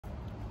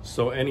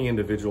So any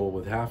individual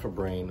with half a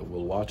brain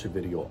will watch a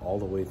video all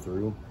the way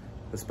through,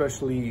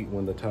 especially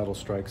when the title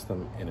strikes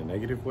them in a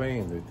negative way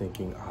and they're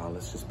thinking,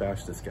 let's just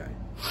bash this guy.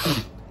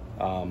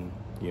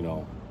 You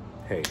know,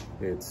 hey,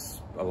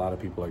 it's a lot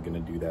of people are going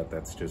to do that.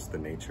 That's just the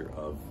nature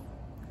of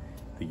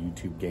the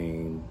YouTube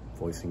game,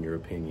 voicing your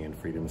opinion,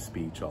 freedom of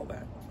speech, all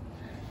that.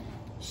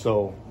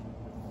 So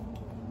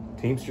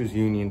Teamsters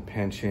Union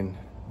pension,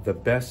 the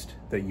best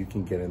that you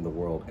can get in the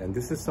world. And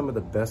this is some of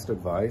the best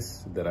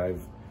advice that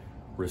I've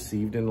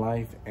received in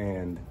life.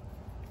 And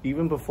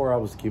even before I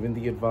was given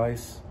the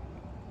advice,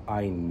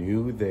 I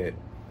knew that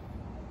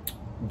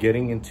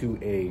getting into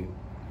an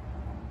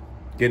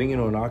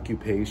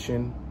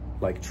occupation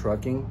like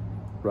trucking,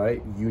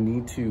 right? You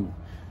need to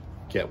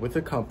get with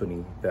a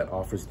company that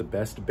offers the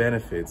best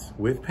benefits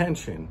with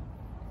pension,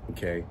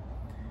 okay?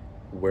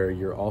 Where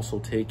you're also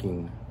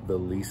taking the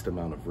least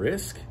amount of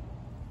risk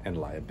and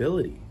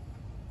liability.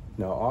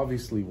 Now,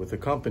 obviously with a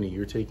company,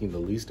 you're taking the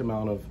least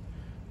amount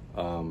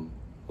of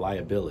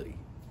liability,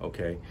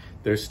 okay?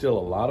 There's still a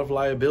lot of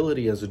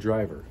liability as a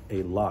driver,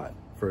 a lot.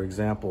 For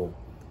example,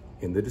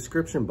 in the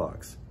description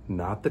box,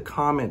 not the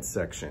comment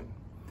section.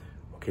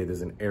 Okay,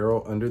 there's an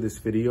arrow under this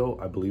video,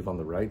 I believe on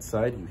the right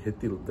side. You hit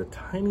the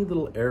tiny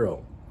little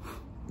arrow,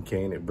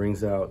 okay, and it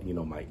brings out, you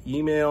know, my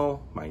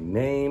email, my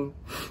name.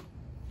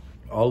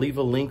 I'll leave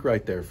a link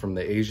right there from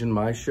the Asian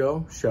My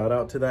Show. Shout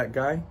out to that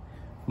guy,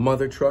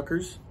 Mother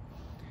Truckers,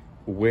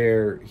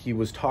 where he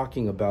was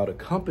talking about a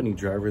company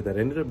driver that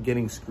ended up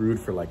getting screwed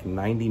for like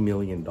 $90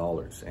 million.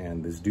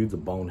 And this dude's a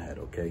bonehead,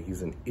 okay?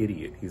 He's an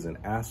idiot. He's an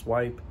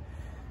asswipe.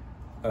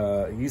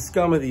 He's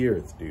scum of the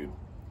earth, dude.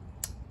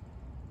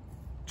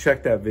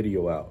 Check that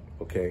video out,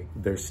 okay?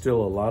 There's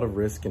still a lot of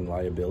risk and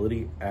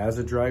liability as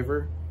a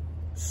driver.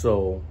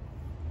 So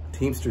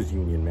Teamsters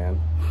Union, man.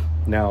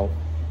 Now,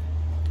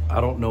 I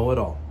don't know it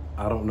all.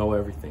 I don't know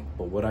everything.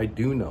 But what I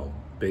do know,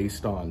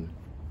 based on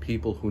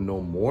people who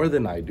know more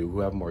than I do, who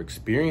have more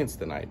experience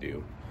than I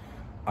do,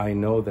 I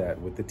know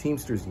that with the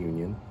Teamsters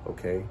Union,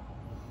 okay,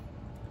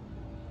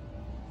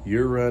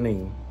 you're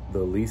running the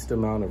least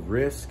amount of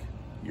risk,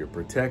 you're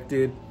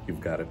protected,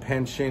 you've got a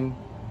pension,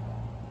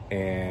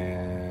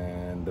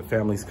 and the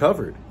family's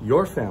covered.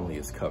 Your family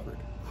is covered.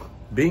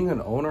 Being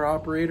an owner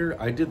operator,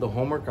 I did the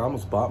homework. I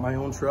almost bought my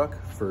own truck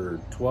for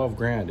 12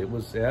 grand. It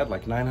had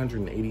like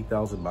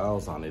 980,000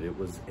 miles on it. It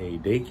was a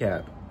day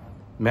cab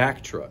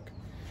Mack truck.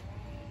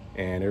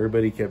 And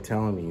everybody kept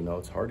telling me, you know,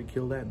 it's hard to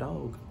kill that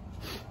dog,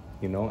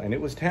 you know, and it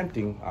was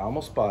tempting. I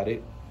almost bought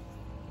it.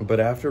 But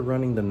after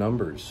running the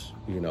numbers,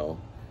 you know,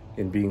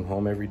 and being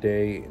home every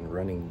day and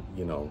running,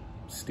 you know,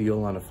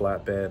 steel on a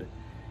flatbed,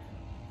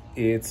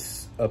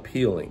 it's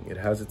appealing. It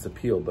has its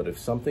appeal. But if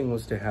something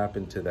was to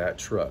happen to that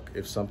truck,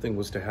 if something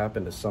was to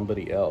happen to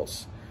somebody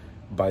else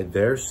by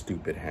their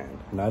stupid hand,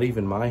 not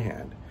even my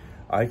hand,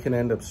 I can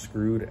end up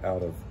screwed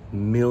out of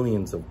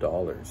millions of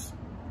dollars.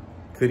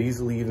 Could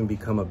easily even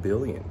become $1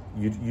 billion.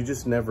 You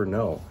just never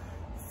know.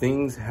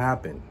 Things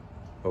happen,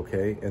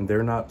 okay? And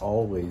they're not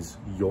always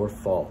your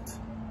fault,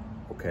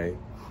 okay?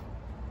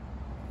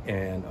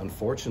 And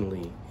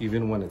unfortunately,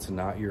 even when it's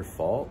not your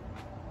fault,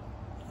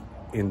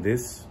 in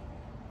this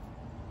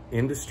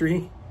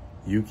industry,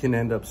 you can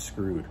end up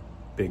screwed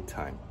big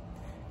time.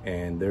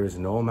 And there's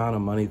no amount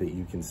of money that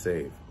you can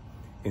save.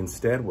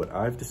 Instead, what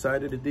I've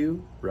decided to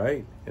do,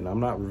 right? And I'm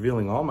not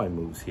revealing all my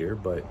moves here,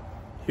 but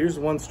here's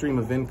one stream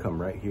of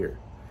income right here.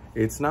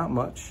 It's not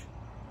much,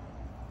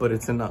 but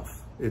it's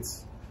enough.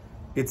 It's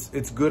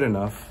good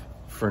enough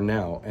for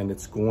now, and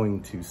it's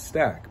going to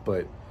stack.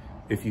 But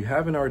if you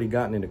haven't already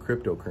gotten into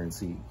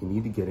cryptocurrency, you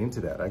need to get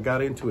into that. I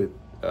got into it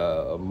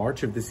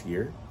March of this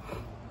year,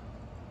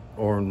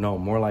 or no,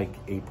 more like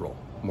April,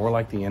 more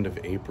like the end of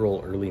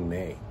April, early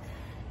May.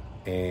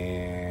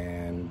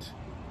 And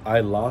I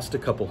lost a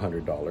couple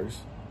 $100,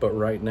 but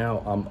right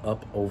now I'm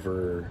up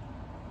over,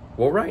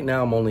 well, right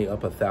now I'm only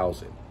up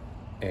 1,000.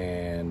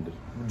 And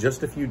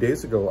just a few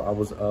days ago, I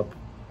was up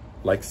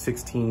like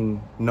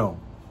 16, no,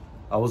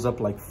 I was up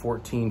like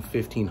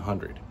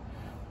 1,500.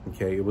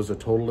 Okay, it was a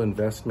total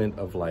investment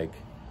of like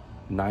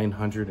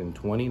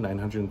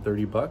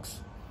 930 bucks.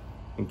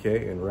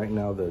 Okay, and right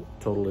now the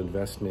total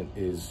investment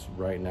is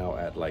right now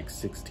at like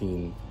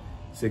 16,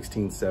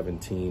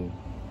 17.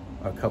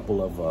 A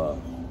couple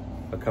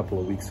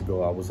of weeks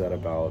ago, I was at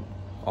about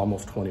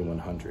almost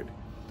 2,100.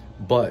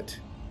 But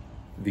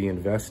the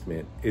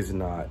investment is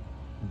not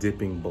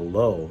dipping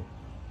below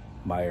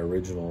my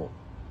original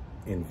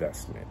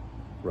investment.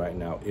 Right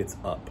now it's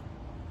up,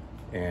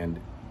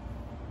 and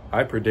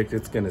I predict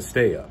it's going to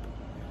stay up.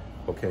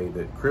 Okay,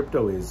 the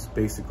crypto is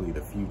basically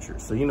the future.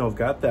 So, you know, I've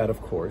got that,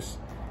 of course.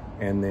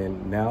 And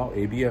then now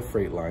ABF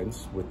Freight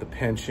Lines with the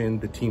pension,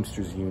 the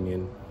Teamsters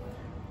Union.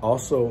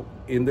 Also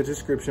in the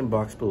description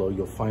box below,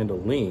 you'll find a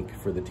link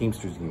for the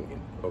Teamsters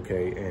Union.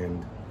 Okay,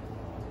 and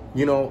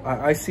you know,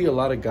 I see a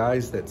lot of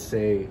guys that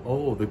say,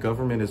 oh, the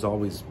government is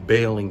always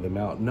bailing them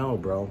out. No,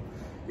 bro.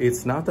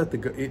 It's not that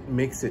it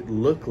makes it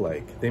look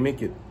like, they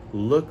make it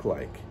look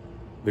like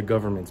the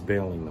government's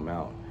bailing them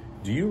out.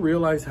 Do you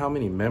realize how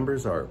many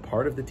members are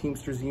part of the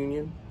Teamsters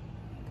Union?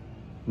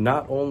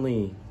 not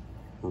only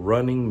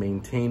running,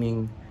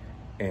 maintaining,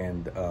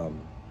 and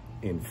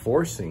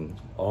enforcing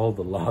all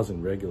the laws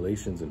and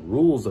regulations and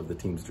rules of the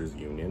Teamsters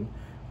Union,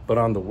 but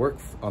on the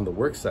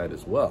work side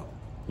as well.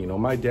 You know,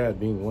 my dad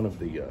being one of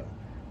the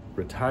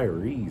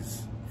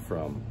retirees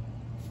from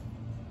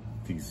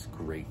these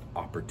great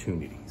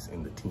opportunities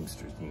in the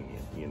Teamsters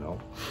Union, you know,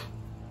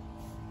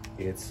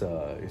 it's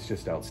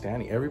just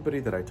outstanding. Everybody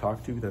that I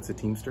talk to that's a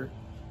Teamster,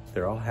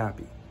 they're all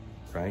happy,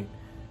 right?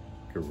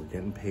 We're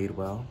getting paid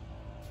well,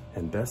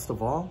 and best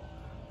of all,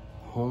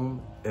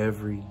 home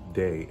every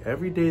day.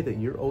 Every day that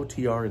you're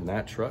OTR in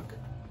that truck,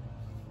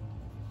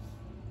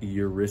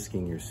 you're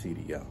risking your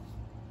CDL.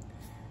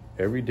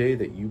 Every day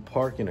that you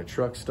park in a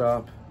truck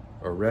stop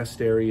or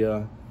rest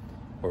area,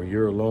 or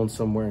you're alone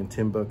somewhere in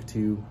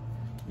Timbuktu,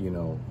 you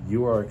know,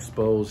 you are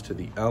exposed to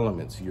the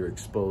elements, you're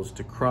exposed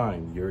to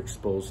crime, you're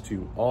exposed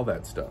to all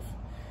that stuff.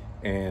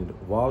 And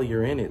while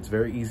you're in it, it's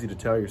very easy to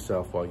tell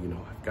yourself, well, you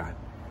know,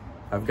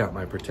 I've got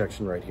my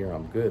protection right here,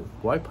 I'm good.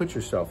 Why put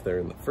yourself there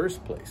in the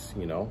first place,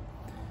 you know?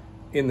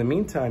 In the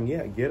meantime,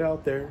 yeah, get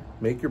out there,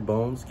 make your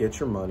bones, get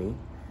your money,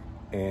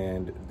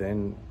 and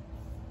then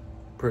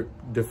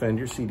defend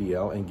your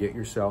CDL and get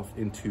yourself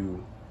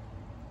into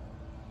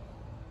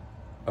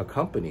a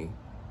company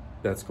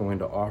that's going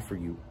to offer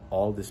you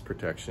all this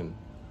protection,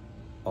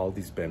 all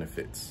these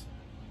benefits,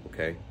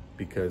 okay?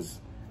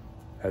 Because,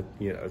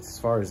 you know, as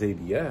far as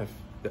ABF,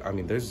 I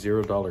mean, there's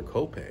 $0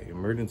 copay,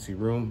 emergency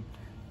room,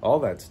 all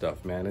that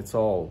stuff, man. It's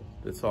all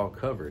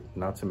covered.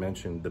 Not to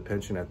mention the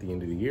pension at the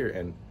end of the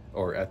year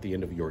or at the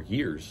end of your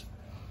years.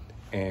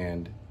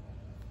 And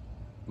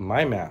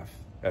my math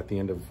at the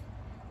end of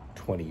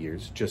 20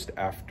 years, just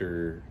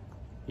after,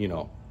 you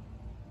know,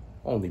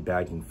 only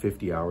bagging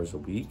 50 hours a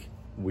week,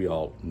 we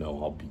all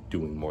know I'll be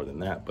doing more than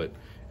that, but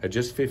at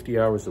just 50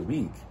 hours a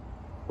week,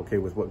 okay,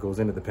 with what goes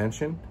into the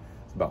pension,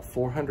 it's about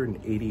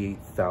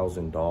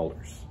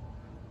 $488,000.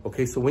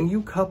 Okay, so when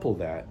you couple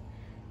that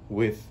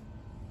with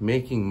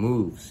making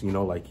moves, you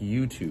know, like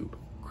YouTube,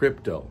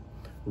 crypto,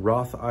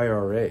 Roth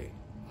IRA,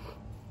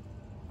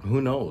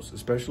 who knows,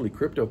 especially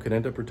crypto could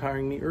end up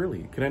retiring me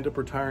early, could end up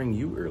retiring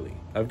you early.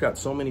 I've got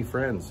so many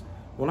friends,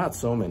 well, not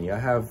so many, I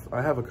have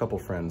a couple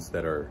friends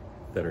that are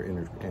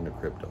into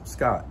crypto.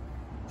 Scott,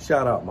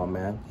 shout out, my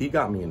man, he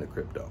got me into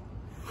crypto.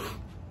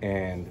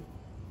 And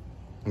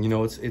you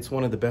know, it's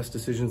one of the best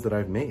decisions that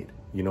I've made.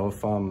 You know,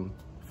 if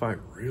I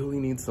really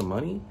need some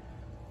money,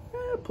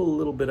 pull a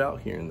little bit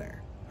out here and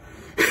there.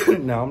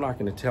 Now, I'm not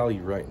going to tell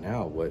you right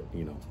now what,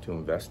 you know, to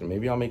invest in.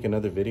 Maybe I'll make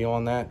another video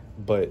on that.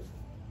 But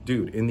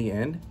dude, in the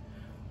end,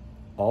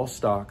 all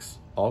stocks,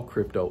 all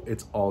crypto,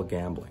 it's all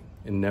gambling.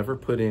 And never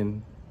put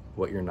in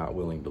what you're not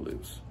willing to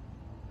lose.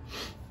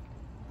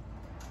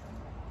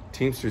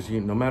 Teamsters,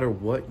 no matter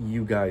what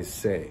you guys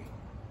say,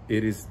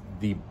 it is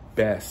the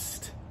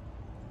best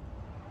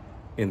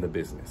in the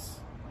business,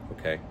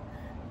 okay?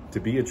 To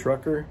be a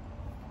trucker,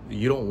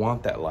 you don't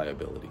want that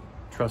liability.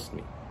 Trust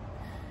me.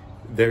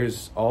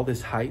 There's all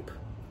this hype,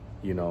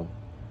 you know,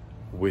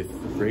 with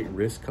great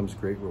risk comes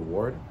great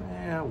reward.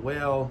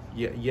 Well,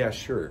 yeah,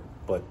 sure.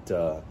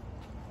 But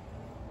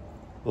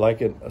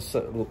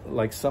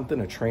like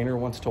something a trainer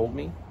once told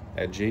me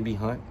at JB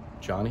Hunt,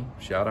 Johnny,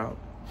 shout out,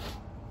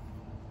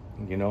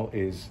 you know,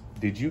 is,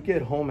 did you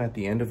get home at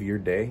the end of your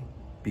day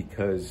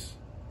because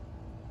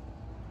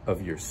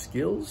of your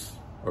skills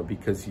or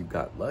because you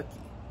got lucky?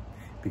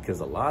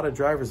 Because a lot of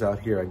drivers out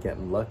here are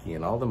getting lucky,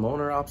 and all the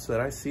owner ops that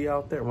I see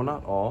out there, well,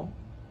 not all,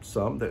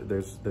 some,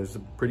 there's a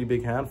pretty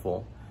big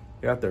handful,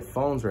 they got their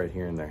phones right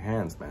here in their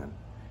hands, man.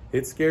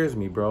 It scares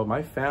me, bro.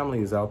 My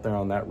family is out there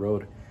on that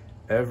road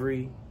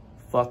every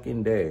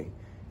fucking day,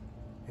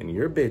 and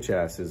your bitch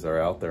asses are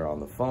out there on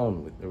the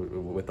phone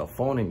with a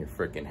phone in your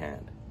freaking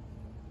hand.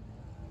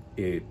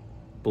 It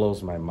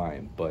blows my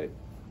mind, but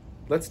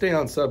let's stay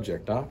on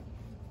subject, huh?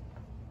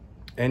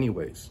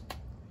 Anyways,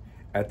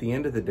 at the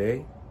end of the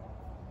day,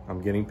 I'm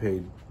getting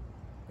paid,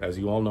 as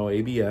you all know,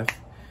 ABF.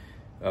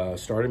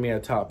 Started me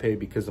at top pay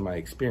because of my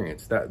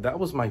experience. That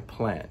was my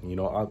plan. You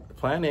know,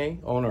 plan A,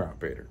 owner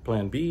operator.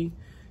 Plan B,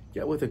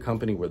 get with a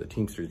company where the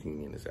Teamsters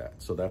Union is at.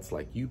 So that's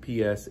like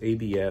UPS,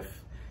 ABF,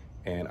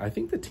 and I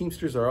think the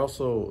Teamsters are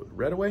also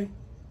Redaway.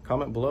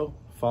 Comment below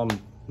if I'm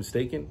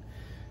mistaken.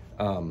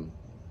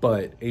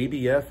 But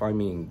ABF, I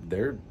mean,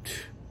 they're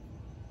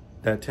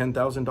that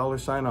 $10,000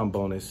 sign-on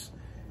bonus.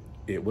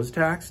 It was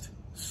taxed,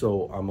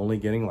 so I'm only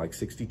getting like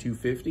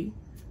 $6,250.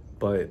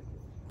 But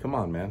come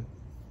on, man.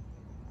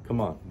 Come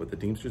on, with the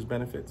Teamsters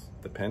benefits,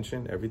 the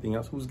pension, everything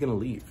else, who's gonna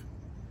leave?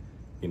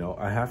 You know,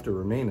 I have to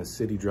remain a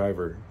city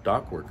driver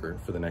dock worker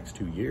for the next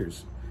 2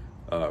 years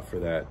for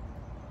that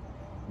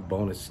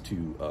bonus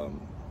to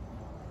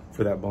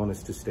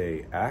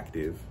stay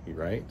active,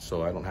 right?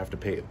 So I don't have to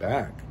pay it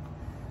back.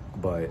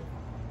 But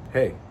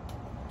hey,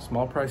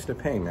 small price to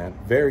pay, man.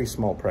 Very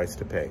small price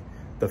to pay.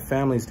 The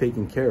family's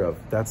taken care of.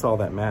 That's all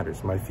that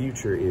matters. My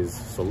future is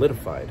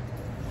solidified.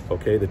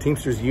 Okay, the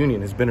Teamsters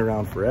Union has been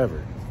around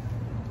forever.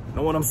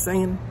 Know what I'm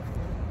saying?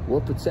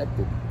 We're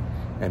protected.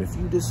 And if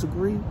you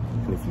disagree,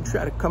 and if you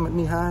try to come at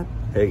me high,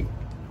 hey,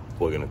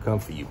 we're gonna come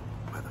for you.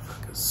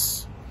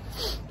 motherfuckers.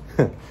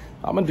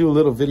 I'm gonna do a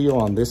little video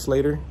on this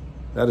later.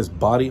 That is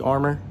body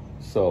armor.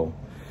 So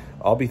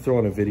I'll be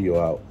throwing a video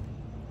out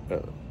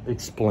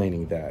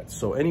explaining that.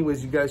 So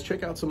anyways, you guys,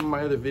 check out some of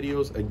my other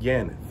videos.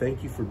 Again,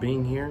 thank you for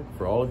being here.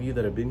 For all of you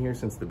that have been here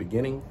since the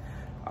beginning,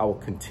 I will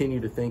continue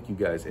to thank you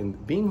guys.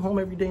 And being home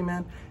every day,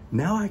 man,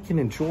 now I can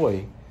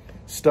enjoy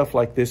stuff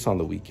like this on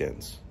the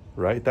weekends,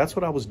 right? That's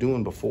what I was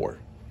doing before.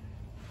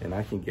 And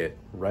I can get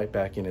right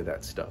back into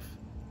that stuff,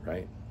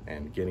 right?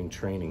 And getting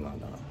training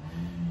on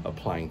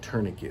applying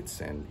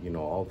tourniquets and, you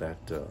know, all that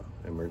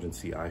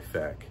emergency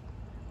IFAC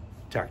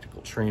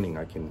tactical training.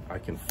 I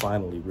can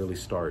finally really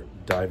start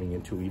diving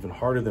into even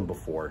harder than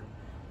before.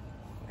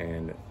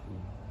 And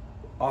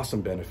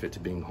awesome benefit to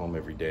being home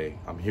every day.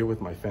 I'm here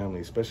with my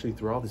family, especially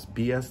through all this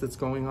BS that's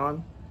going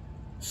on.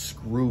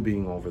 Screw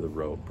being over the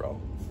road,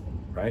 bro,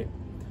 right?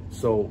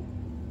 So,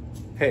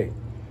 hey,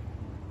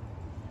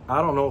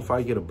 I don't know if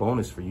I get a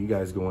bonus for you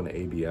guys going to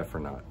ABF or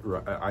not.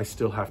 I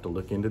still have to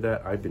look into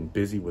that. I've been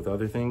busy with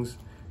other things,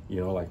 you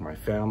know, like my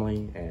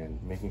family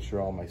and making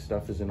sure all my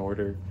stuff is in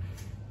order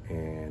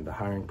and the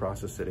hiring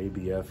process at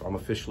ABF. I'm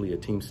officially a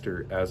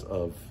Teamster as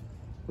of,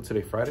 what's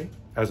today, Friday?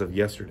 As of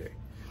yesterday.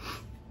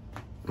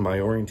 My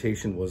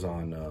orientation was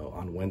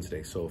on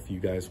Wednesday. So if you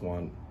guys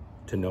want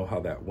to know how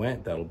that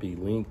went, that'll be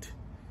linked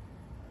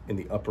in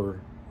the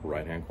upper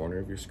right-hand corner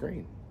of your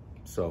screen.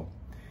 So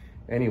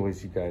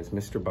anyways, you guys,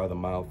 Mr. By the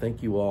Mile,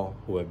 thank you all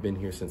who have been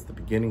here since the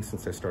beginning,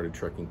 since I started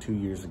trucking 2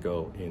 years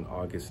ago in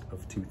August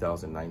of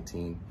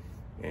 2019.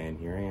 And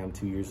here I am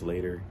 2 years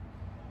later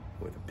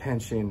with a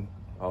pension,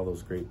 all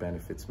those great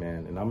benefits,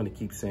 man. And I'm gonna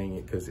keep saying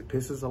it because it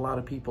pisses a lot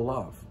of people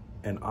off.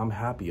 And I'm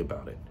happy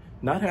about it.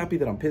 Not happy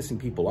that I'm pissing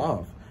people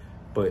off,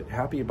 but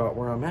happy about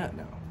where I'm at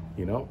now,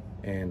 you know?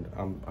 And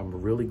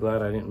I'm really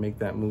glad I didn't make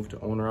that move to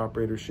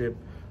owner-operatorship.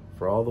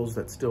 For all those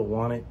that still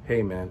want it,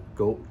 hey man,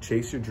 go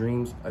chase your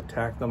dreams,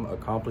 attack them,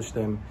 accomplish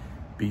them,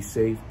 be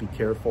safe, be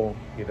careful,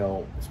 you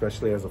know,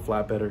 especially as a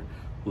flatbedder.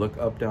 Look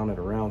up, down, and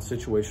around.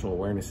 Situational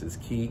awareness is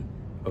key,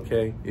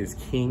 okay, is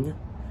king.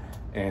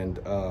 And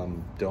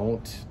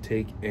don't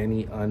take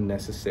any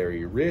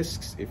unnecessary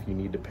risks. If you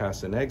need to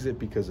pass an exit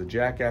because a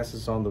jackass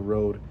is on the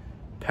road,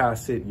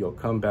 pass it, you'll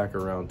come back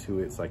around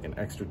to it. It's like an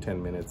extra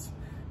 10 minutes.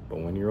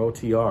 But when you're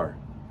OTR,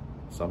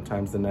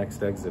 sometimes the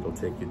next exit will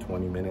take you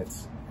 20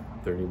 minutes,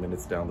 30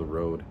 minutes down the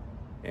road.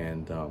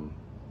 And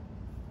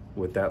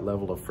with that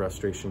level of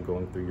frustration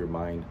going through your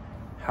mind,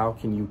 how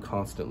can you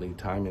constantly,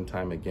 time and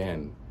time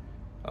again,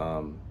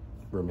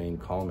 remain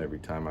calm every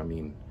time? I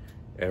mean,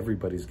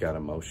 everybody's got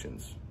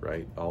emotions,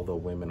 right? Although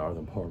women are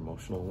the more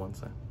emotional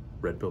ones.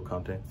 Red pill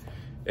content.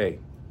 Hey,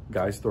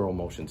 guys throw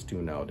emotions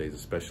too nowadays,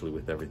 especially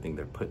with everything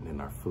they're putting in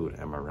our food.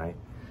 Am I right?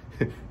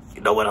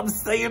 You know what I'm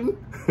saying?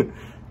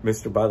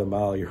 Mr. By the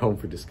Mile, your home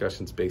for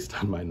discussions based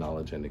on my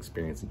knowledge and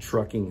experience in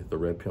trucking, the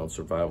red pill, and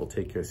survival.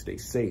 Take care, stay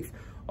safe.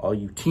 All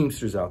you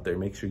Teamsters out there,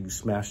 make sure you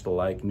smash the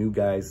like. New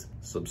guys,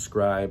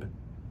 subscribe.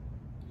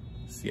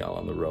 See y'all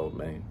on the road,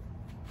 man.